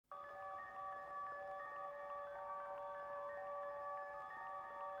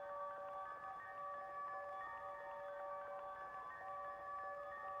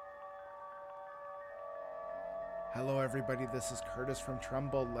Hello, everybody. This is Curtis from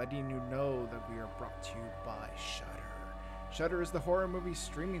Trumbull, letting you know that we are brought to you by Shudder. Shudder is the horror movie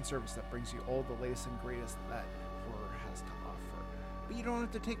streaming service that brings you all the latest and greatest that horror has to offer. But you don't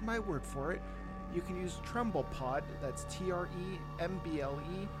have to take my word for it. You can use Trumbull Pod, that's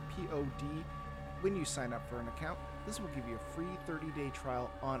TREMBLEPOD, when you sign up for an account. This will give you a free 30-day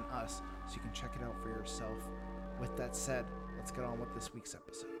trial on us, so you can check it out for yourself. With that said, let's get on with this week's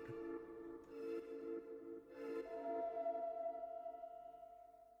episode.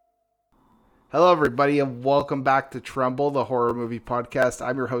 Hello, everybody, and welcome back to Trumbull, the horror movie podcast.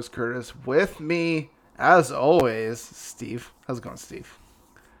 I'm your host, Curtis. With me, as always, Steve. How's it going, Steve?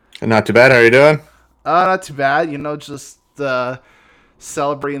 Not too bad. How are you doing? Not too bad. Just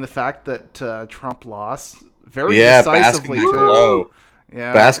celebrating the fact that Trump lost very decisively, basking that glow.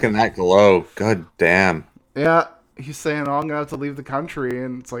 Yeah, basking that glow. God damn. Yeah, he's saying, "Oh, I'm gonna have to leave the country,"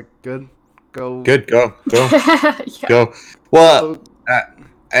 and it's like, "Good, go, Go. Yeah. Go." Well.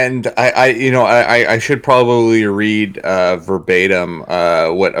 And I should probably read verbatim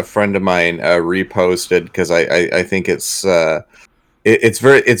what a friend of mine reposted, because I think it's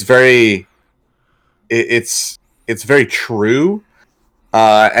very true,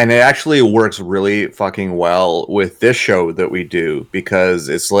 and it actually works really fucking well with this show that we do, because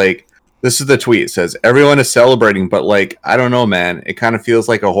it's like, this is the tweet. It says, everyone is celebrating, but like, I don't know, man, it kind of feels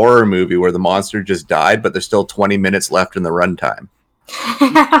like a horror movie where the monster just died, but there's still 20 minutes left in the runtime.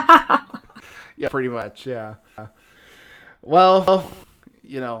 Yeah, pretty much. Yeah. Well,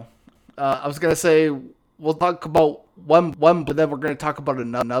 I was gonna say we'll talk about one, but then we're gonna talk about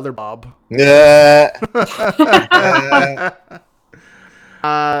another Bob. Yeah.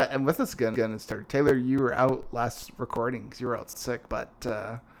 And with us again is Taylor. You were out last recording because you were out sick, but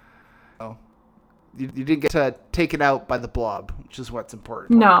you didn't get taken out by the blob, which is what's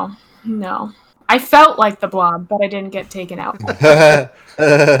important. No. I felt like the blob, but I didn't get taken out.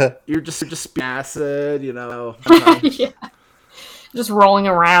 You're just acid, Yeah. Just rolling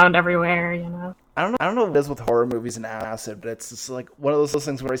around everywhere, I don't know what it is with horror movies and acid, but it's just like one of those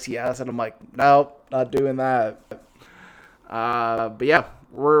things where I see acid, I'm like, nope, not doing that. But yeah,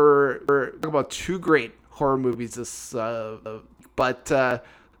 we're talking about two great horror movies but the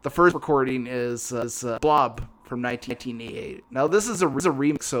first recording is Blob from 1988. Now this is a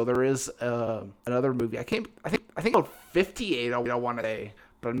remake, so there is another movie. I think about 58. I want to say,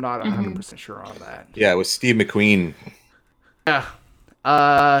 but I'm not 100% sure on that. Yeah, with Steve McQueen. Yeah.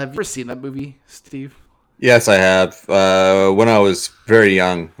 Have you ever seen that movie, Steve? Yes, I have. When I was very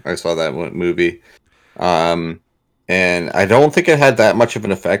young, I saw that movie. And I don't think it had that much of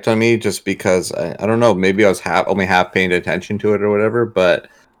an effect on me, just because I don't know, maybe I was only half paying attention to it or whatever. But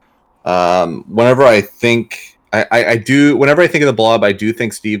whenever I think whenever I think of the Blob, I do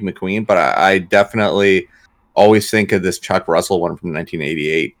think Steve McQueen, but I definitely always think of this Chuck Russell one from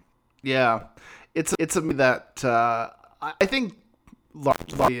 1988. Yeah, it's a movie that I think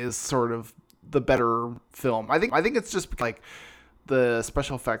largely is sort of the better film. I think it's just like the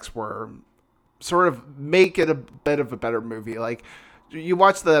special effects were sort of make it a bit of a better movie. Like, you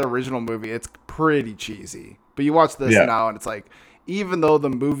watch that original movie, it's pretty cheesy, but you watch this now and it's like, even though the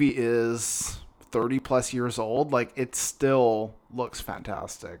movie is 30 plus years old, like, it still looks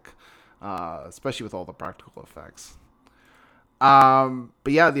fantastic, especially with all the practical effects. But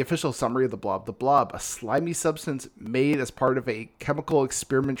yeah, the official summary of the Blob. The Blob, a slimy substance made as part of a chemical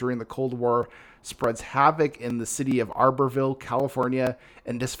experiment during the Cold War, spreads havoc in the city of Arborville, California,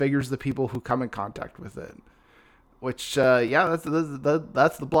 and disfigures the people who come in contact with it. Which, that's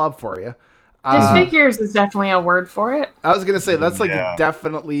the Blob for you. Disfigures is definitely a word for it. I was gonna say that's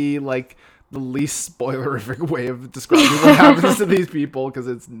definitely like the least spoilerific way of describing what happens to these people, because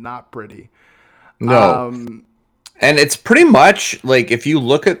it's not pretty. No. And it's pretty much like, if you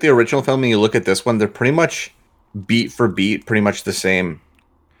look at the original film and you look at this one, they're pretty much beat for beat, pretty much the same.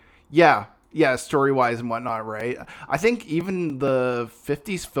 Yeah, story-wise and whatnot, right? I think even the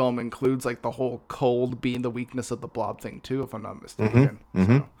 50s film includes like the whole cold being the weakness of the Blob thing too, if I'm not mistaken.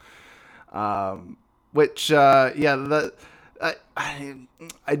 So,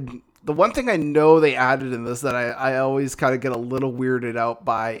 the one thing I know they added in this that I always kind of get a little weirded out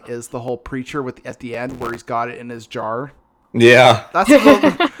by is the whole preacher at the end where he's got it in his jar. Yeah. That's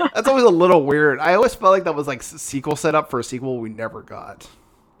always a little weird. I always felt like that was like sequel setup for a sequel we never got.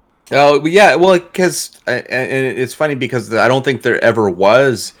 Oh, yeah. Well, because and it's funny because I don't think there ever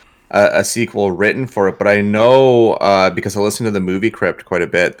was a sequel written for it, but I know because I listened to the movie Crypt quite a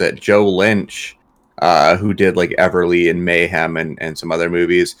bit, that Joe Lynch, who did like Everly and Mayhem and some other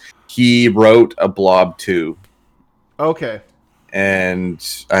movies, he wrote a Blob 2. Okay. And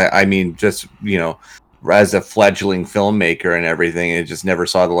I mean, just, as a fledgling filmmaker and everything. It just never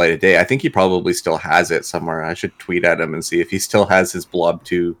saw the light of day. I think he probably still has it somewhere. I should tweet at him and see if he still has his Blob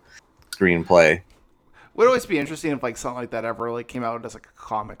 2 screenplay. Would always be interesting if like something like that ever like came out as like a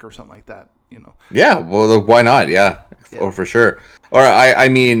comic or something like that, you know. Yeah, well, why not? Yeah. Oh, for sure. Or I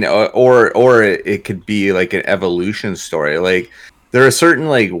mean, or it could be like an evolution story. Like there are certain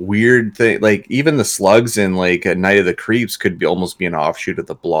like weird thing, like even the slugs in like a Night of the Creeps could be almost be an offshoot of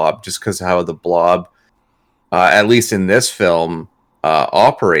the Blob, just because how the Blob, at least in this film,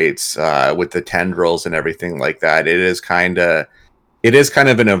 operates with the tendrils and everything like that. It is kind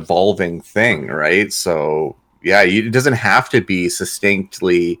of an evolving thing, right? So yeah, it doesn't have to be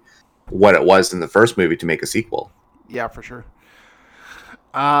succinctly what it was in the first movie to make a sequel. Yeah, for sure.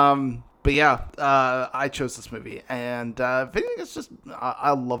 But yeah, I chose this movie, and if anything, it's just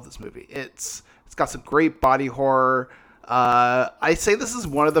I love this movie. It's got some great body horror. I say this is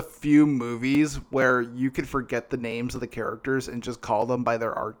one of the few movies where you can forget the names of the characters and just call them by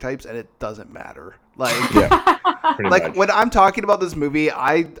their archetypes, and it doesn't matter. Like, like much. When I'm talking about this movie,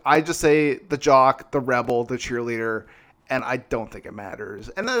 I just say the jock, the rebel, the cheerleader, and I don't think it matters.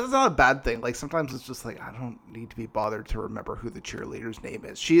 And that's not a bad thing. Like sometimes it's just like I don't need to be bothered to remember who the cheerleader's name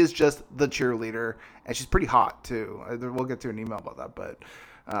is. She is just the cheerleader, and she's pretty hot too. We'll get to an email about that, but.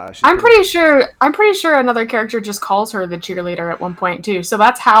 I'm pretty sure another character just calls her the cheerleader at one point too. So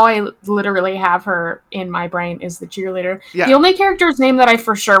that's how I literally have her in my brain is the cheerleader. Yeah. The only character's name that I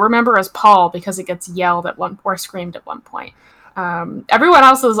for sure remember is Paul because it gets yelled at one or screamed at one point. Everyone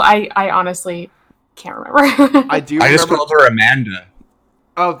else's I honestly can't remember. I just called her Amanda.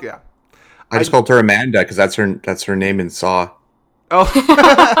 Oh yeah. I just called her Amanda because that's her name in Saw. Oh.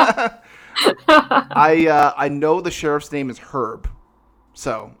 I know the sheriff's name is Herb.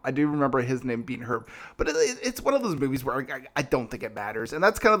 So I do remember his name being Herb, but it's one of those movies where I don't think it matters, and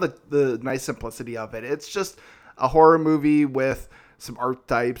that's kind of the nice simplicity of it. It's just a horror movie with some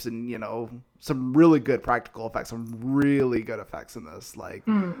archetypes and some really good practical effects, some really good effects in this. Like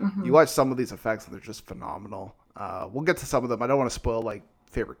you watch some of these effects and they're just phenomenal. We'll get to some of them. I don't want to spoil like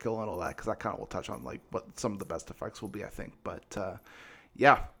favorite kill and all that because I kind of will touch on like what some of the best effects will be, I think. But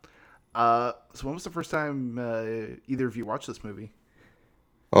yeah. So when was the first time either of you watched this movie?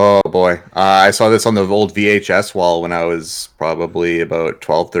 Oh boy. I saw this on the old VHS wall when I was probably about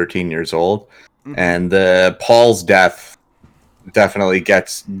 12, 13 years old. Mm-hmm. And Paul's death definitely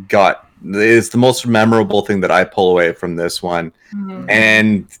is the most memorable thing that I pull away from this one. Mm-hmm.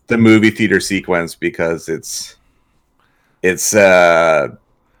 And the movie theater sequence because it's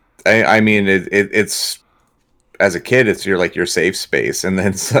as a kid, it's your safe space, and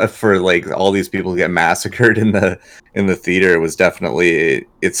then for like all these people to get massacred in the theater, it was definitely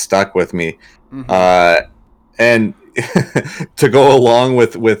it stuck with me. Mm-hmm. And to go along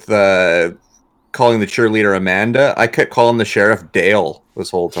with calling the cheerleader Amanda, I kept calling the sheriff Dale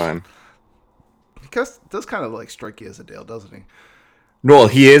this whole time. Because it does kind of like strike you as a Dale, doesn't he? No,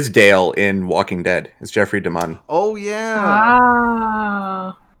 he is Dale in Walking Dead. It's Jeffrey DeMunn. Oh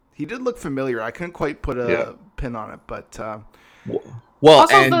yeah. He did look familiar. I couldn't quite put a pin on it, but well,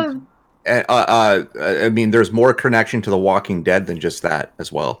 I mean, there's more connection to The Walking Dead than just that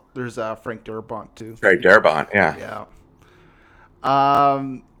as well. There's Frank Darabont too. Frank Darabont, yeah. Yeah.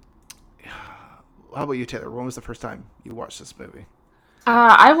 How about you, Taylor? When was the first time you watched this movie?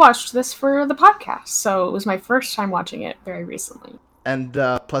 I watched this for the podcast, so it was my first time watching it very recently. And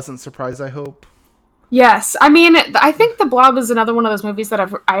pleasant surprise, I hope. Yes, I mean, I think The Blob is another one of those movies that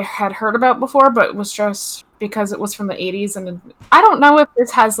I had heard about before, but it was just because it was from the 80s, and I don't know if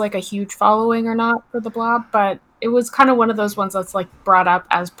this has like a huge following or not for The Blob, but it was kind of one of those ones that's like brought up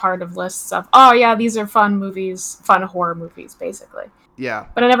as part of lists of, oh yeah, these are fun movies, fun horror movies, basically. Yeah.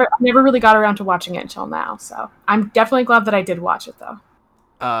 But I never really got around to watching it until now, so I'm definitely glad that I did watch it though.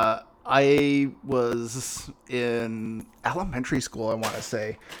 I was in elementary school, I want to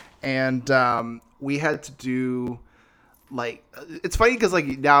say, and we had to do like, it's funny because like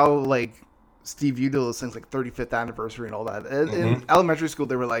now like Steve, you do those things like 35th anniversary and all that. And in elementary school,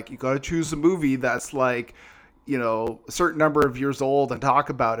 they were like, you got to choose a movie that's like, a certain number of years old and talk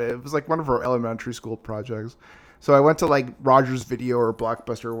about it. It was like one of our elementary school projects. So I went to like Rogers Video or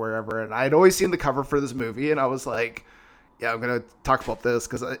Blockbuster or wherever, and I'd always seen the cover for this movie, and I was like, yeah, I'm going to talk about this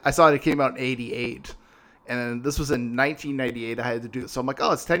because I saw it came out in 88. And this was in 1998. I had to do this. So I'm like,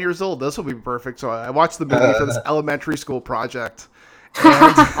 oh, it's 10 years old. This will be perfect. So I watched the movie for this elementary school project.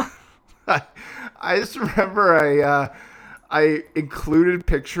 And I just remember I included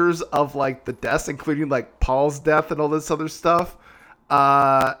pictures of like the deaths, including like Paul's death and all this other stuff.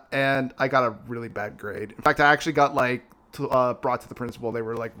 And I got a really bad grade. In fact, I actually got like brought to the principal, they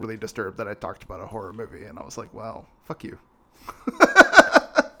were like really disturbed that I talked about a horror movie, and I was like, well, fuck you.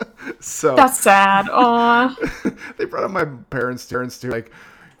 So That's sad. Aw. they brought up my parents too, like,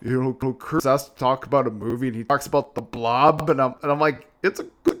 Chris asked to talk about a movie, and he talks about The Blob, and I'm like, it's a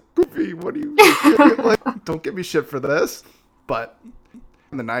good movie. What do you like? Don't give me shit for this. But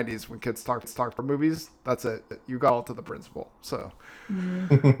in the 90s, when kids talk for movies, that's it. You got all to the principal. So,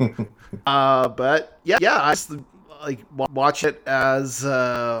 but yeah, I just, like watch it as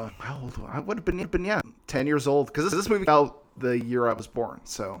how old I would have been 10 years old, because this movie came out the year I was born.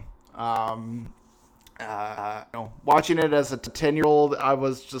 So, watching it as a 10-year-old, I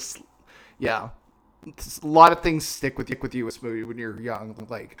was just, yeah. A lot of things stick with you in this movie when you're young,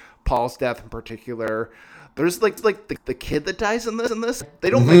 like Paul's death in particular. There's like the kid that dies in this. They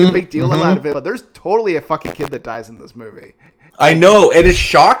don't make a big deal out of it, but there's totally a fucking kid that dies in this movie. I know, it is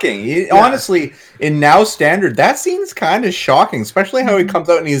shocking. Honestly, in now standard, that scene's kind of shocking, especially how he comes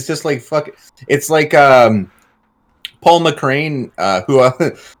out and he's just like, fuck. It's like Paul McCrane,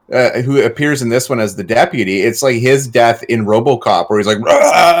 who appears in this one as the deputy. It's like his death in RoboCop, where he's like,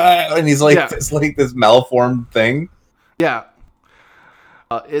 "Rah!" And he's like, this malformed thing. Yeah,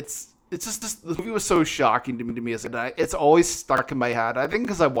 it's just the movie was so shocking to me as a kid. It's always stuck in my head. I think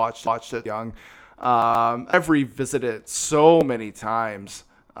because I watched it young. I've revisited it so many times,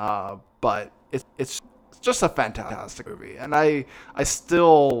 but it's just a fantastic movie, and I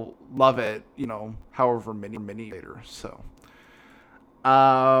still love it, however many later. So,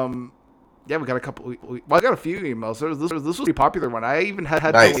 yeah, we got I got a few emails. This was a pretty popular one. I even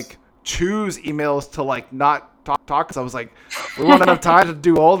had to like choose emails to like not talk, because I was like, we won't have time to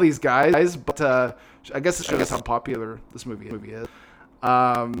do all these guys, but I guess it shows how popular this movie is.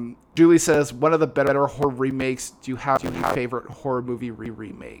 Julie says, one of the better horror remakes. Do you have favorite horror movie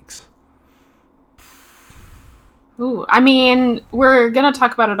remakes? Ooh, I mean, we're gonna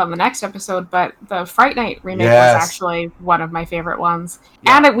talk about it on the next episode, but the Fright Night remake was actually one of my favorite ones.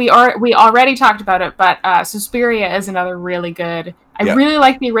 Yeah. And we already talked about it, but Suspiria is another really good. I really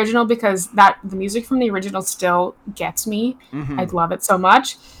like the original because the music from the original still gets me. Mm-hmm. I love it so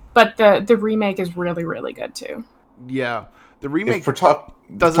much. But the remake is really, really good too. Yeah, the remake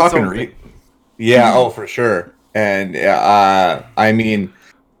does its oh, for sure. And I mean,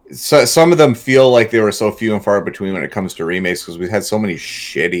 so some of them feel like they were so few and far between when it comes to remakes, because we've had so many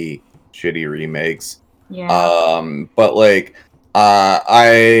shitty remakes. Yeah. But like,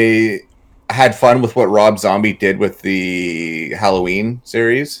 I had fun with what Rob Zombie did with the Halloween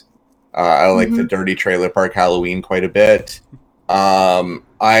series. I like the Dirty Trailer Park Halloween quite a bit.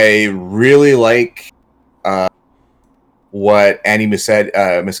 I really like what Andy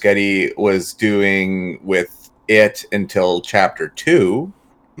Muschietti was doing with it until Chapter 2.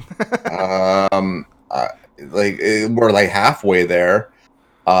 Like we're like halfway there.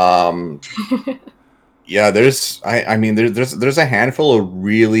 Yeah, there's a handful of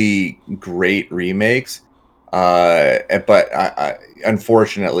really great remakes, but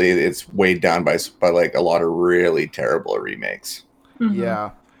unfortunately it's weighed down by like a lot of really terrible remakes. Mm-hmm.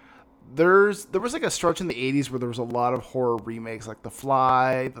 Yeah, there was like a stretch in the 80s where there was a lot of horror remakes, like The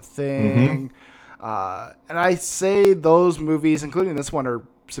Fly, The Thing, and I say those movies, including this one, are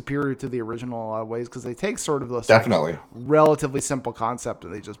superior to the original in a lot of ways, because they take sort of this definitely relatively simple concept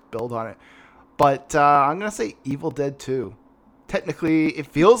and they just build on it. But I'm gonna say Evil Dead 2. Technically, it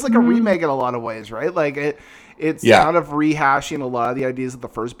feels like a remake in a lot of ways, right? Like it's kind of rehashing a lot of the ideas of the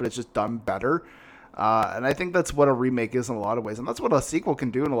first, but it's just done better. And I think that's what a remake is in a lot of ways, and that's what a sequel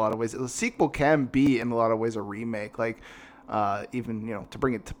can do in a lot of ways. A sequel can be in a lot of ways a remake, like even to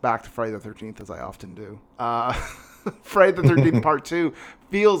bring it back to Friday the 13th, as I often do. Friday the 13th Part 2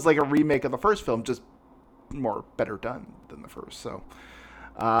 feels like a remake of the first film, just better done than the first. So.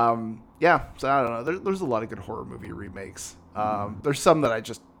 So I don't know. There's a lot of good horror movie remakes. There's some that I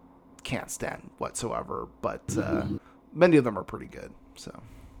just can't stand whatsoever, but many of them are pretty good. So,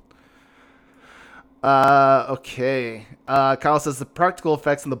 okay. Kyle says the practical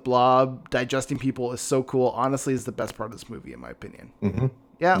effects in the Blob digesting people is so cool. Honestly, is the best part of this movie, in my opinion. Mm-hmm.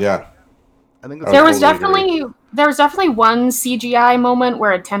 Yeah. I think there was definitely one CGI moment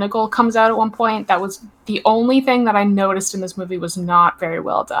where a tentacle comes out at one point. That was the only thing that I noticed in this movie was not very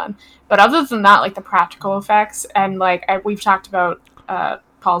well done. But other than that, like the practical effects and like we've talked about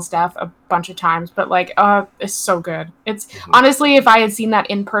Paul's death a bunch of times, but like it's so good. It's honestly, if I had seen that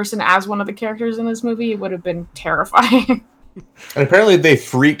in person as one of the characters in this movie, it would have been terrifying. And apparently they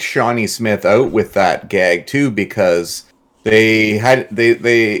freaked Shawnee Smith out with that gag too, because she had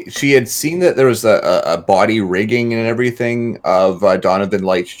seen that there was a body rigging and everything of Donovan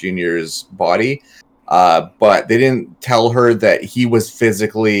Leitch Jr.'s body, but they didn't tell her that he was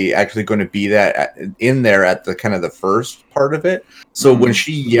physically actually going to be in there at the kind of the first part of it. So when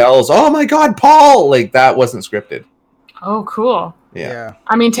she yells, "Oh my God, Paul!" like that wasn't scripted. Oh, cool. Yeah.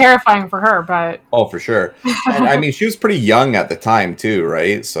 I mean, terrifying for her, but oh, for sure. And I mean, she was pretty young at the time too,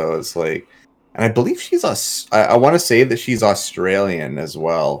 right? So it's like, and I believe I want to say that she's Australian as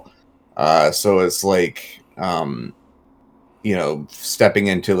well. So it's like, stepping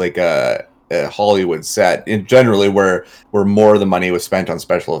into like a Hollywood set, in generally where more of the money was spent on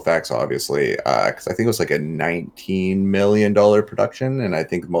special effects, obviously, because I think it was like a $19 million production, and I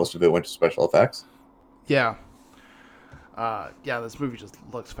think most of it went to special effects. Yeah. This movie just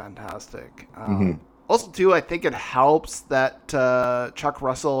looks fantastic. Also, too, I think it helps that Chuck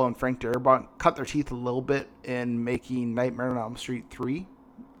Russell and Frank Darabont cut their teeth a little bit in making Nightmare on Elm Street 3,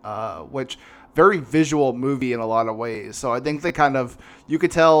 which very visual movie in a lot of ways. So I think they you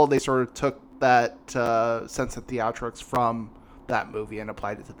could tell they sort of took that sense of theatrics from that movie and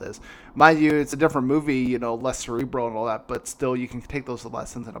applied it to this. Mind you, it's a different movie, less cerebral and all that, but still you can take those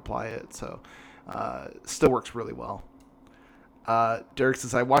lessons and apply it. So still works really well. Derek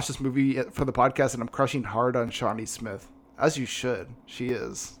says, I watched this movie for the podcast and I'm crushing hard on Shawnee Smith. As you should. She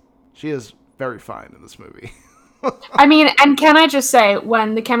is very fine in this movie. I mean, and can I just say,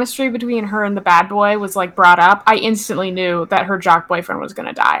 when the chemistry between her and the bad boy was like brought up, I instantly knew that her jock boyfriend was going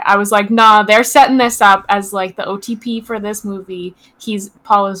to die. I was like, nah, they're setting this up as like the OTP for this movie.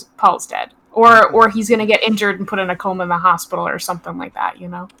 Paul's dead. Or he's going to get injured and put in a coma in the hospital or something like that,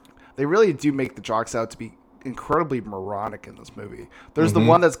 They really do make the jocks out to be incredibly moronic in this movie. There's the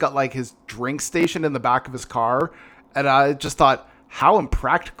one that's got like his drink station in the back of his car, and I just thought, how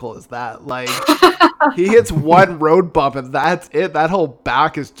impractical is that? Like, he hits one road bump and that's it. That whole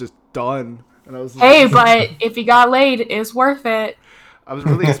back is just done. And I was but if he got laid, it's worth it. I was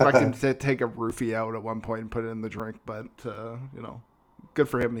really expecting to take a roofie out at one point and put it in the drink, but good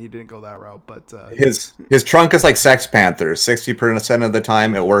for him. He didn't go that route. But his trunk is like Sex Panther. 60% of the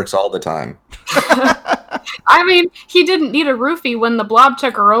time, it works all the time. I mean, he didn't need a roofie. When the blob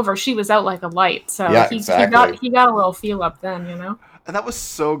took her over, she was out like a light. So yeah, he exactly. got a little feel up then, And that was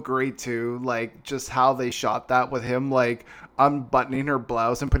so great too, like just how they shot that with him, like unbuttoning her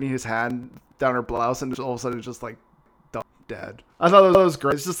blouse and putting his hand down her blouse, and all of a sudden just like dead. I thought that was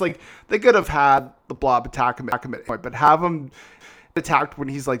great. It's just like they could have had the blob attack him at any point, but have him attacked when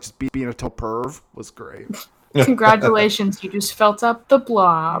he's like just being a total perv was great. Congratulations, you just felt up the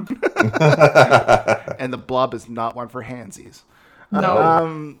blob. And the blob is not one for handsies.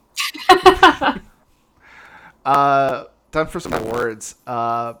 No. Time for some words.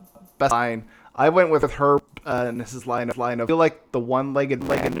 Best line. I went with her, and this is line of I feel like the one-legged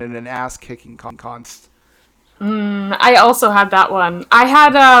man in an ass-kicking const. I also had that one. I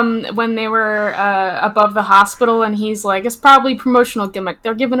had when they were above the hospital, and he's like, it's probably promotional gimmick.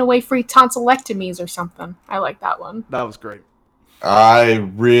 They're giving away free tonsillectomies or something. I like that one. That was great.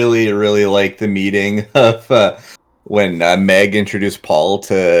 I really, really like the meeting of when Meg introduced Paul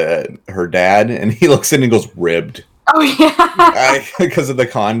to her dad, and he looks in and goes, ribbed. Oh, yeah. Because of the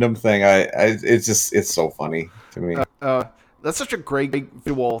condom thing. It's so funny to me. That's such a great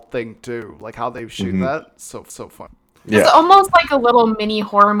visual thing too, like how they shoot that. So fun. Yeah. It's almost like a little mini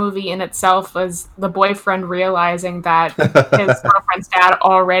horror movie in itself, as the boyfriend realizing that his girlfriend's dad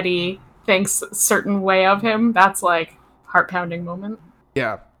already thinks a certain way of him. That's like heart-pounding moment.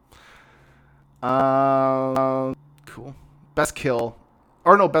 Yeah. Cool. Best kill,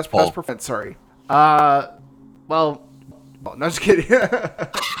 or no, best performance. Sorry. Well, no, just kidding.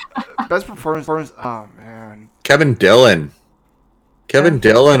 Best performance. Oh man, Kevin Dillon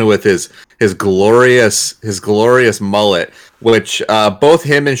with his glorious mullet, which both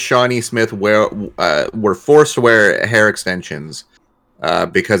him and Shawnee Smith were forced to wear hair extensions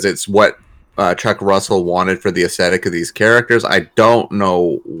because it's what Chuck Russell wanted for the aesthetic of these characters. I don't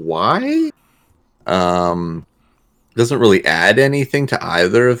know why. Doesn't really add anything to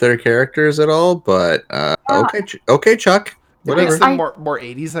either of their characters at all, but okay, Chuck. Whatever. It makes them more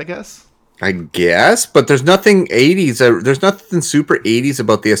 80s, I guess. I guess, but there's nothing 80s. There's nothing super 80s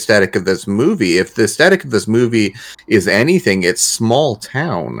about the aesthetic of this movie. If the aesthetic of this movie is anything, it's small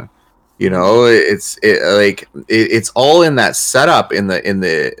town. It's all in that setup in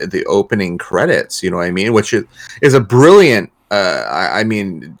the opening credits. You know what I mean? Which is a brilliant.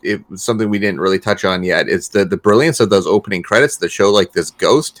 It was something we didn't really touch on yet. It's the brilliance of those opening credits that show like this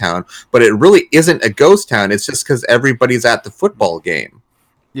ghost town, but it really isn't a ghost town. It's just because everybody's at the football game.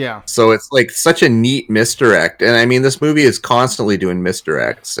 Yeah. So it's like such a neat misdirect. And I mean, this movie is constantly doing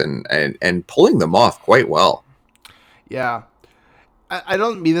misdirects and pulling them off quite well. Yeah. I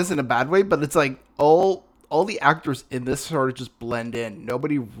don't mean this in a bad way, but it's like all the actors in this sort of just blend in.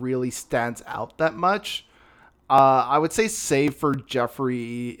 Nobody really stands out that much. I would say save for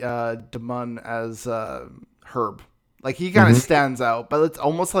Jeffrey DeMunn as Herb. Like, he kind of stands out, but it's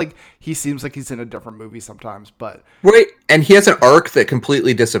almost like he seems like he's in a different movie sometimes. But Right, and he has an arc that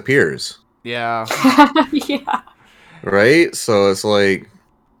completely disappears. yeah, Yeah. Right? So it's like...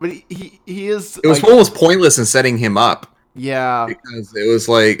 but he is. It was like, almost pointless in setting him up. yeah, Because it was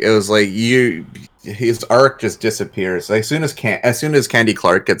like his arc just disappears. Like, as soon as Candy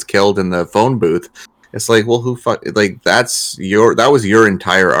Clark gets killed in the phone booth, it's like, well, that was your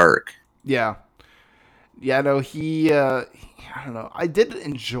entire arc. yeah. No, I don't know. I did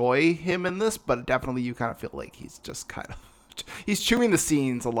enjoy him in this, but definitely you kind of feel like he's just kind of he's chewing the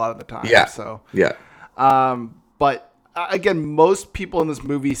scenes a lot of the time. Yeah. So Yeah. but again, most people in this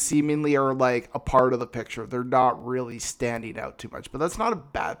movie seemingly are like a part of the picture. They're not really standing out too much, but that's not a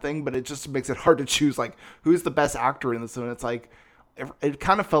bad thing. But it just makes it hard to choose like who's the best actor in this. And it's like it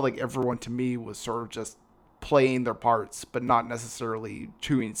kind of felt like everyone to me was sort of just playing their parts, but not necessarily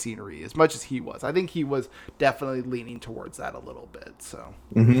chewing scenery as much as he was. I think he was definitely leaning towards that a little bit. So,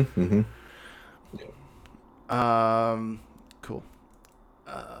 cool.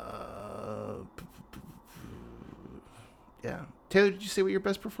 Yeah, Taylor, did you say what your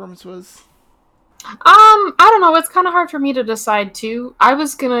best performance was? I don't know. It's kind of hard for me to decide too. I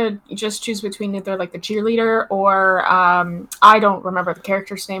was gonna just choose between either like the cheerleader or I don't remember the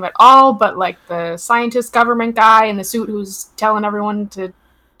character's name at all, but like the scientist government guy in the suit who's telling everyone to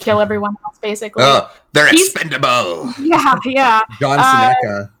kill everyone else, basically. Oh, they're expendable. Yeah. John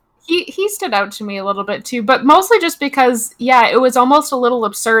Seneca. He stood out to me a little bit too, but mostly just because it was almost a little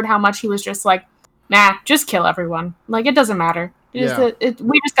absurd how much he was just like, nah, just kill everyone. Like, it doesn't matter. We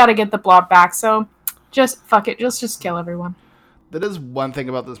just got to get the blob back, so just fuck it. Just kill everyone. That is one thing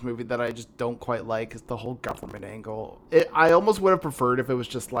about this movie that I just don't quite like is the whole government angle. I almost would have preferred if it was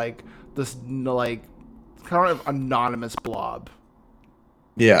just like this like kind of anonymous blob.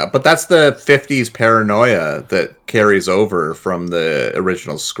 Yeah, but that's the 50s paranoia that carries over from the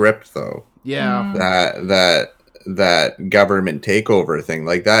original script, though. Yeah. That government takeover thing.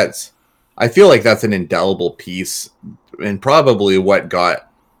 Like, I feel like that's an indelible piece, and probably what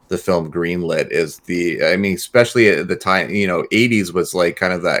got the film greenlit is especially at the time, 80s was like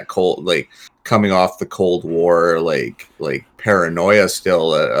kind of that cold, like coming off the Cold War, like paranoia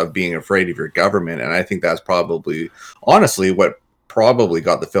still of being afraid of your government. And I think that's probably, honestly, what probably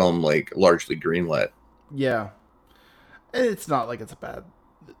got the film like largely greenlit. Yeah. It's not like it's a bad,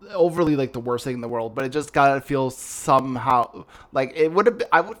 overly like the worst thing in the world, but it just gotta feel somehow like it would have.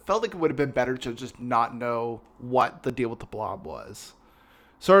 Felt like it would have been better to just not know what the deal with the blob was.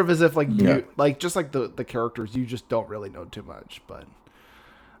 Sort of as if like you like just like the characters, you just don't really know too much. But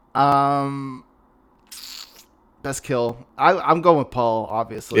best kill, I'm going with Paul,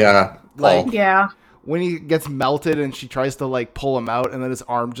 obviously. Yeah, like yeah. When he gets melted and she tries to like pull him out, and then his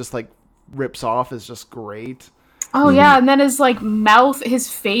arm just like rips off is just great. Oh yeah, and then his like mouth,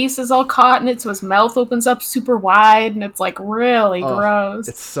 his face is all caught in it, so his mouth opens up super wide, and it's like really gross.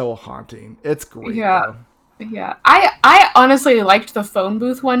 It's so haunting. It's great. Yeah, though. yeah. I honestly liked the phone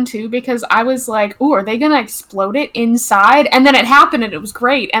booth one too because I was like, "Ooh, are they gonna explode it inside?" And then it happened, and it was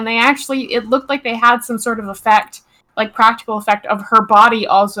great. And it looked like they had some sort of effect, like practical effect of her body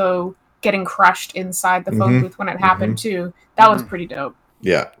also getting crushed inside the phone booth when it happened too. That was pretty dope.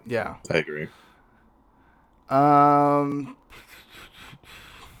 Yeah, I agree.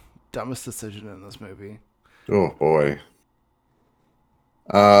 Dumbest decision in this movie. Oh boy.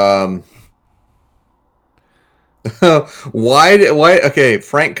 Why? Okay,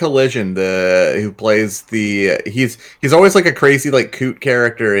 Frank Collision, who plays he's always like a crazy like coot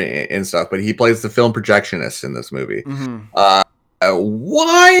character and stuff, but he plays the film projectionist in this movie. Why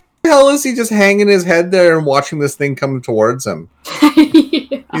the hell is he just hanging his head there and watching this thing come towards him?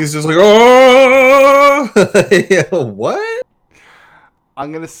 He's just like, oh, what?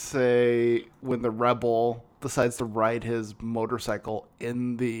 I'm gonna say when the rebel decides to ride his motorcycle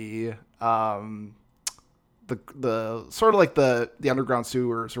in the sort of like the underground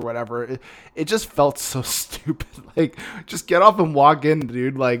sewers or whatever, it just felt so stupid. Like, just get off and walk in,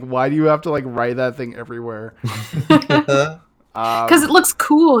 dude. Like, why do you have to like ride that thing everywhere? Because it looks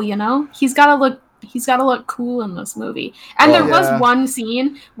cool, He's got to look cool in this movie. And there was one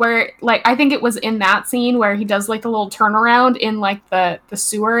scene where, like, I think it was in that scene where he does like a little turnaround in like the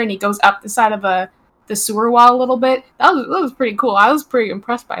sewer, and he goes up the side of the sewer wall a little bit. That was pretty cool. I was pretty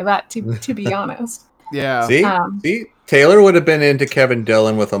impressed by that, to be honest. Yeah. See, Taylor would have been into Kevin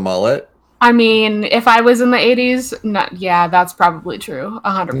Dillon with a mullet. I mean, if I was in the 80s, yeah, that's probably true.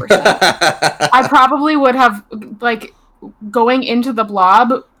 100%. I probably would have, like, going into the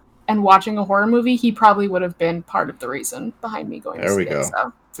Blob and watching a horror movie, he probably would have been part of the reason behind me going to There see we go. it.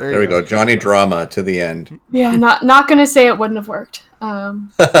 So. There we go. Johnny Drama to the end. Yeah, not gonna say it wouldn't have worked. I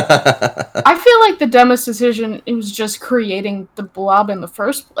feel like the dumbest decision was just creating the Blob in the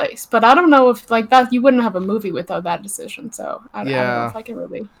first place. But I don't know if like that you wouldn't have a movie without that decision. So I don't know if I can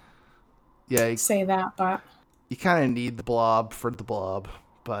really say that. But you kind of need the Blob for the Blob.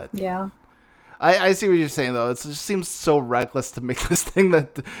 But yeah. I see what you're saying, though. It just seems so reckless to make this thing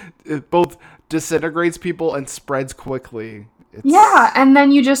that it both disintegrates people and spreads quickly. Yeah, and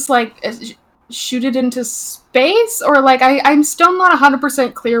then you just, like, shoot it into space? Or, like, I'm still not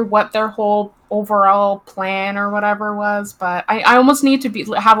 100% clear what their whole overall plan or whatever was, but I almost need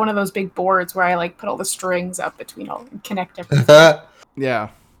to have one of those big boards where I, like, put all the strings up between all and connect everything. Yeah.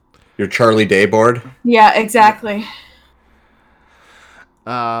 Your Charlie Day board? Yeah, exactly.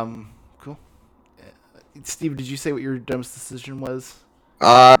 Cool. Steve, did you say what your dumbest decision was?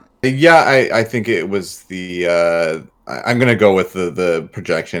 Yeah, I think it was the I'm gonna go with the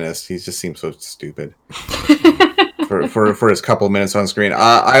projectionist. He just seems so stupid for his couple of minutes on screen.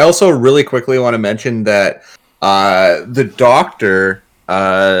 I also really quickly want to mention that the doctor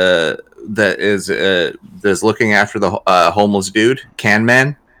that is looking after the homeless dude, Can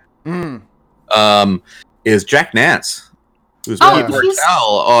Man, is Jack Nance. Who's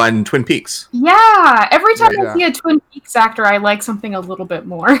Martel on Twin Peaks. Yeah, every time I see a Twin Peaks actor, I like something a little bit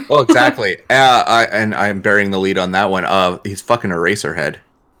more. Well, exactly. And I'm burying the lead on that one. He's fucking Eraserhead.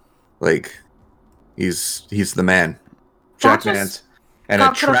 Like, he's the man. Jack Nance. And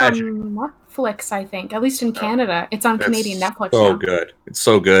a tragic. On Netflix, I think. At least in Canada, it's on Canadian Netflix. So good. It's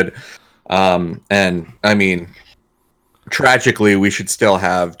so good. And I mean, tragically, we should still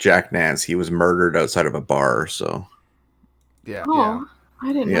have Jack Nance. He was murdered outside of a bar. So. Yeah. Oh, yeah.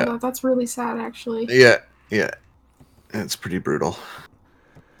 I didn't know that. That's really sad, actually. Yeah. It's pretty brutal.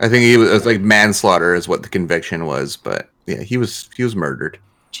 I think it was like manslaughter is what the conviction was, but yeah, he was murdered.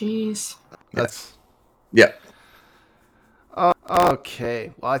 Jeez. That's. Yeah.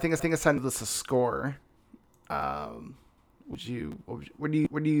 Okay. Well, I think it's time to list a score. What are you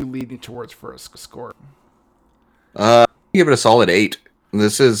leaning towards for a score? Give it a solid 8.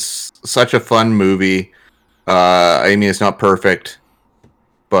 This is such a fun movie. I mean, it's not perfect,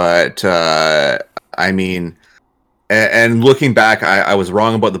 but I mean, and looking back, I was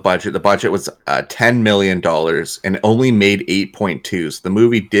wrong about the budget. The budget was $10 million and only made 8.2. So the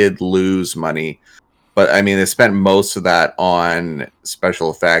movie did lose money, but I mean, they spent most of that on special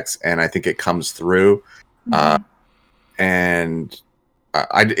effects, and I think it comes through. And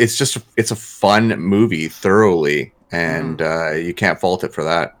it's a fun movie thoroughly, and you can't fault it for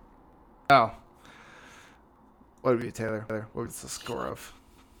that. Oh. What would be Taylor? What was the score of?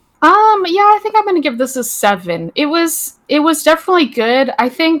 Yeah, I think I'm gonna give this a 7. It was definitely good. I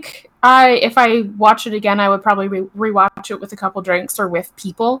think if I watch it again, I would probably rewatch it with a couple drinks or with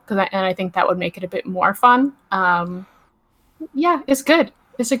people, and I think that would make it a bit more fun. Yeah, it's good.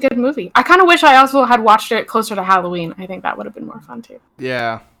 It's a good movie. I kind of wish I also had watched it closer to Halloween. I think that would have been more fun too.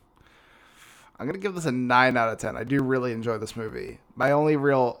 Yeah. I'm going to give this a 9 out of 10. I do really enjoy this movie. My only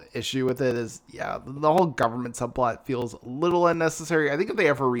real issue with it is, the whole government subplot feels a little unnecessary. I think if they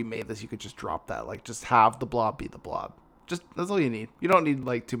ever remade this, you could just drop that. Like, just have the Blob be the Blob. That's all you need. You don't need,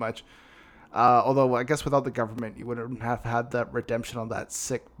 like, too much. Although, I guess without the government, you wouldn't have had that redemption on that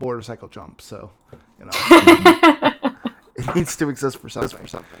sick motorcycle jump. So, it needs to exist for something.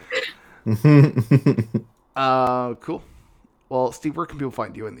 Cool. Well, Steve, where can people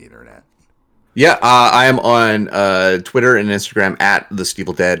find you on the internet? Yeah, I am on Twitter and Instagram at The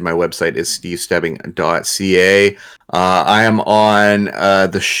Steeple Dead. My website is stevestebbing.ca. I am on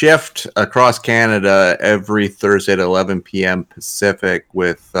The Shift across Canada every Thursday at 11 p.m. Pacific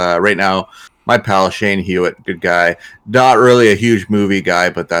with, right now, my pal Shane Hewitt. Good guy. Not really a huge movie guy,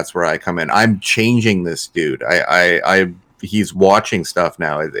 but that's where I come in. I'm changing this dude. He's watching stuff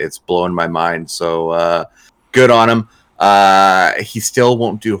now. It's blowing my mind. So good on him. He still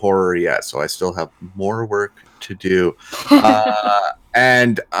won't do horror yet, so I still have more work to do.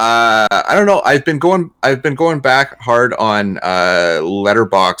 And I don't know. I've been going back hard on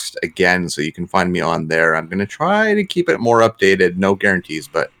Letterboxd again, so you can find me on there. I'm gonna try to keep it more updated. No guarantees,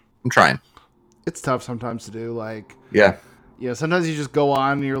 but I'm trying. It's tough sometimes to do. Like, sometimes you just go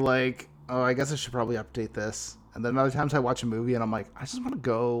on and you're like, oh, I guess I should probably update this. And then other times I watch a movie and I'm like, I just want to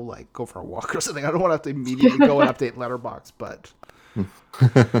go for a walk or something. I don't want to have to immediately go and update Letterboxd. But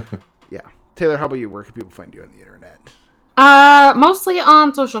yeah, Taylor, how about you? Where can people find you on the internet? Mostly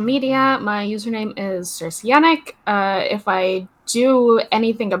on social media. My username is Circeanic. If I do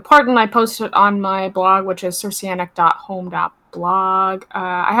anything important, I post it on my blog, which is circeanic.home.blog.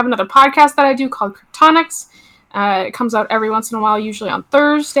 I have another podcast that I do called Cryptonics. It comes out every once in a while, usually on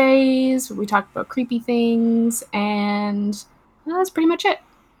Thursdays. We talk about creepy things, and that's pretty much it.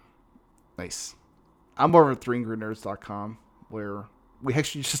 Nice. I'm over at threeangrynerds.com, where we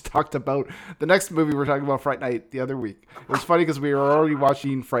actually just talked about the next movie we're talking about, Fright Night, the other week. It was funny because we were already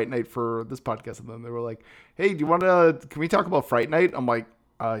watching Fright Night for this podcast, and then they were like, "Hey, do you want to? Can we talk about Fright Night?" I'm like,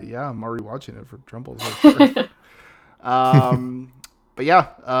 "Yeah, I'm already watching it for Trumbull." So sure. But yeah,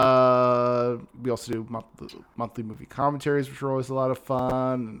 we also do monthly movie commentaries, which are always a lot of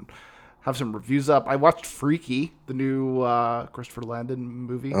fun, and have some reviews up. I watched Freaky, the new Christopher Landon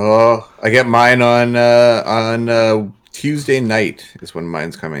movie. Oh, I get mine on Tuesday night is when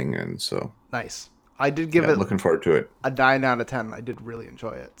mine's coming in. So Nice. I did give it looking forward to it. a 9 out of 10. I did really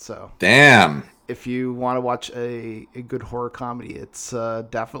enjoy it. So Damn. if you want to watch a good horror comedy, it's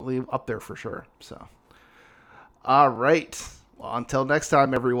definitely up there for sure. So, all right. Well, until next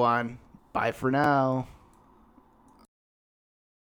time, everyone. Bye for now.